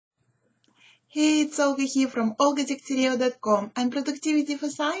Hey, it's Olga here from Degtyareva.com. I'm Productivity for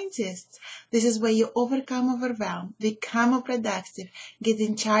Scientists. This is where you overcome overwhelm, become more productive, get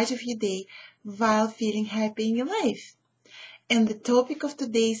in charge of your day while feeling happy in your life. And the topic of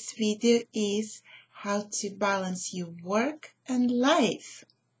today's video is how to balance your work and life.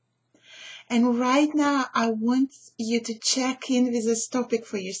 And right now, I want you to check in with this topic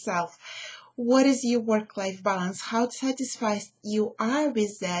for yourself. What is your work-life balance? How satisfied you are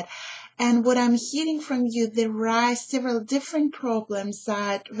with that? And what I'm hearing from you, there are several different problems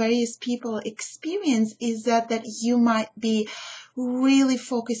that various people experience is that you might be really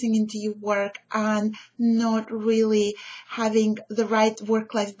focusing into your work and not really having the right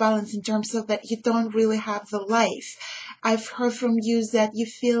work-life balance in terms of that you don't really have the life. I've heard from you that you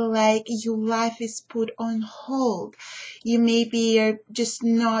feel like your life is put on hold. You maybe are just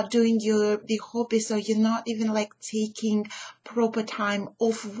not doing the hobbies, or you're not even like taking proper time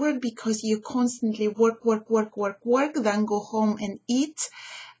off work because you constantly work, then go home and eat,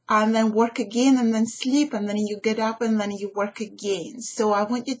 and then work again, and then sleep, and then you get up and then you work again. So I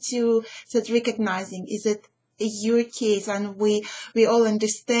want you to start recognizing, is it your case? And we all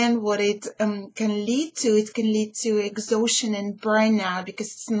understand what it can lead to. It can lead to exhaustion and burnout because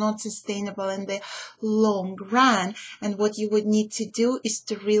it's not sustainable in the long run. And what you would need to do is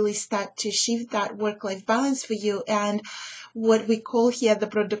to really start to shift that work-life balance for you. And what we call here the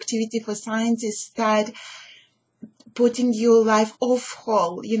productivity for scientists, start putting your life off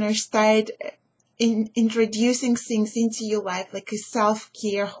hold, start introducing things into your life like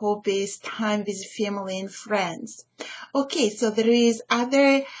self-care, hobbies, time with family and friends. Okay, so there is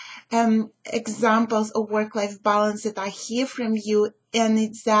other examples of work-life balance that I hear from you, and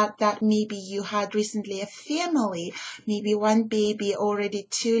it's that maybe you had recently a family, maybe one baby, already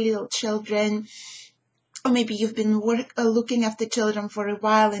two little children, or maybe you've been looking after children for a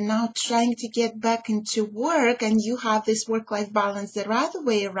while and now trying to get back into work, and you have this work-life balance the other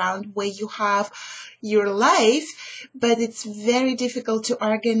way around where you have your life, but it's very difficult to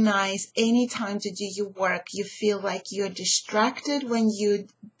organize any time to do your work. You feel like you're distracted when you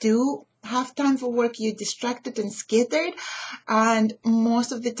do have time for work. You're distracted and scattered, and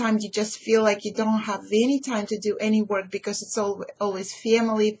most of the time you just feel like you don't have any time to do any work because it's always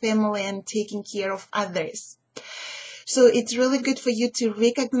family and taking care of others. So it's really good for you to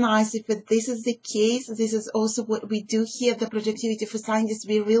recognize if this is the case. This is also what we do here at the Productivity for Scientists.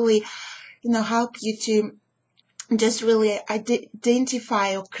 We really help you to just really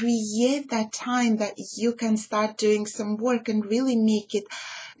identify or create that time that you can start doing some work and really make it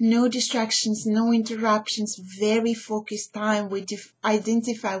no distractions, no interruptions, very focused time. We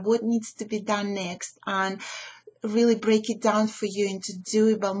identify what needs to be done next and really break it down for you into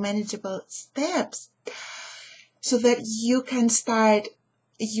doable, manageable steps so that you can start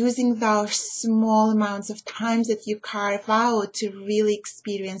using those small amounts of time that you carve out to really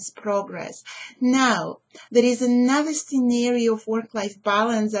experience progress. Now, there is another scenario of work-life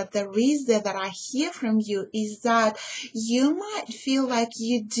balance that I hear from you, is that you might feel like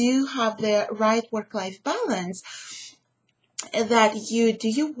you do have the right work-life balance, that you do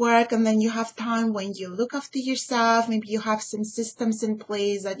your work and then you have time when you look after yourself. Maybe you have some systems in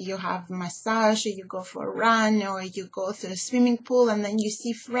place that you have massage, or you go for a run, or you go to a swimming pool, and then you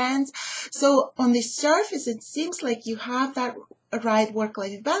see friends. So on the surface, it seems like you have that right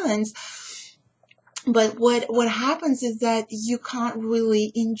work-life balance. But what happens is that you can't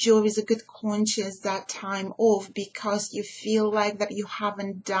really enjoy with a good conscience that time off because you feel like that you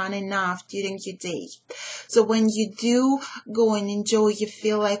haven't done enough during your day. So when you do go and enjoy, you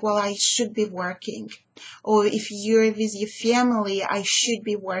feel like, well, I should be working. Or if you're with your family, I should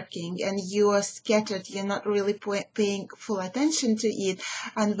be working, and you are scattered. You're not really paying full attention to it.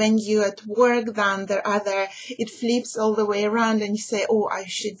 And when you're at work, then it flips all the way around and you say, oh, I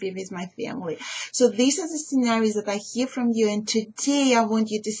should be with my family. So these are the scenarios that I hear from you. And today I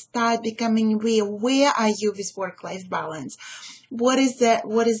want you to start becoming aware. Where are you with work-life balance? What is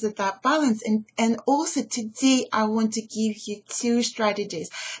that balance? And also today I want to give you two strategies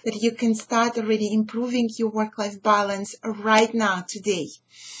that you can start already improving your work-life balance right now, today.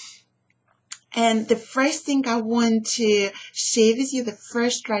 And the first thing I want to share with you, the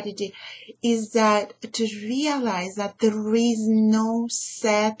first strategy, is that to realize that there is no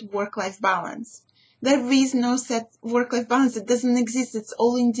set work-life balance. There is no set work-life balance. It doesn't exist. It's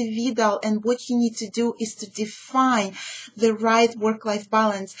all individual. And what you need to do is to define the right work-life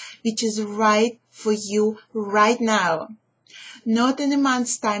balance, which is right for you right now. Not in a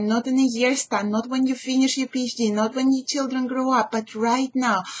month's time, not in a year's time, not when you finish your PhD, not when your children grow up, but right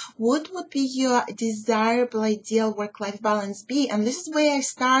now. What would be your desirable, ideal work-life balance be? And this is where I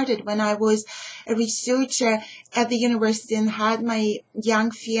started when I was a researcher at the university and had my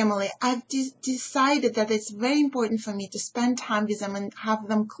young family. I've decided that it's very important for me to spend time with them and have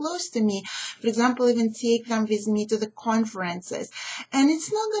them close to me. For example, even take them with me to the conferences. And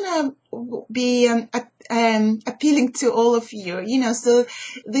it's not going to be appealing to all of you, so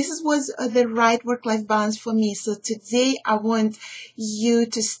this was the right work-life balance for me. So today I want you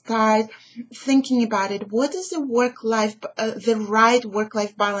to start thinking about it. What is the right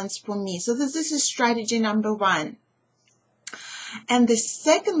work-life balance for me? So this is strategy number 1. And the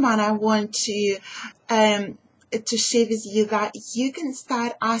second one I want to share with you, that you can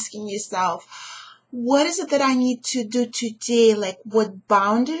start asking yourself, what is it that I need to do today? Like, what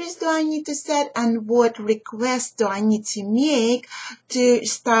boundaries do I need to set, and what requests do I need to make to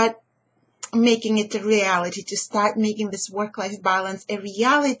start making it a reality, to start making this work-life balance a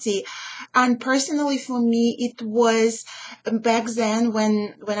reality? And personally for me, it was back then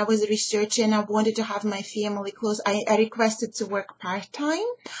when I was a researcher and I wanted to have my family close, I requested to work part-time.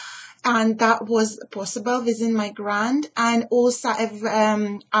 And that was possible within my grant. And also I've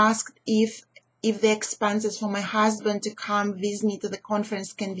asked if the expenses for my husband to come with me to the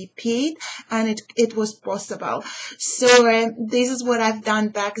conference can be paid, and it was possible. So this is what I've done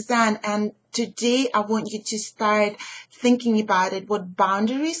back then. And today I want you to start thinking about it. What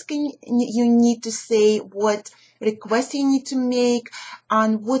boundaries you need to say, what requests you need to make,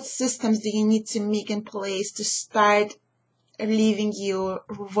 and what systems do you need to make in place to start living your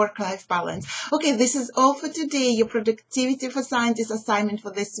work-life balance. Okay, this is all for today. Your Productivity for Scientists assignment for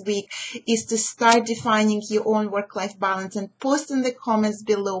this week is to start defining your own work-life balance and post in the comments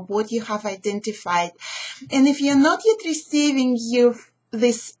below what you have identified. And if you're not yet receiving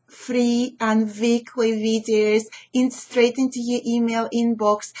this free and weekly videos straight into your email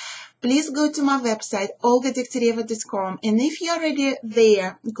inbox, please go to my website, olgadegtyareva.com, and if you're already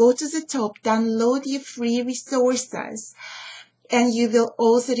there, go to the top, download your free resources, and you will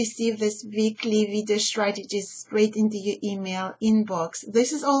also receive this weekly video strategies straight into your email inbox.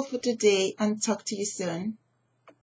 This is all for today, and talk to you soon.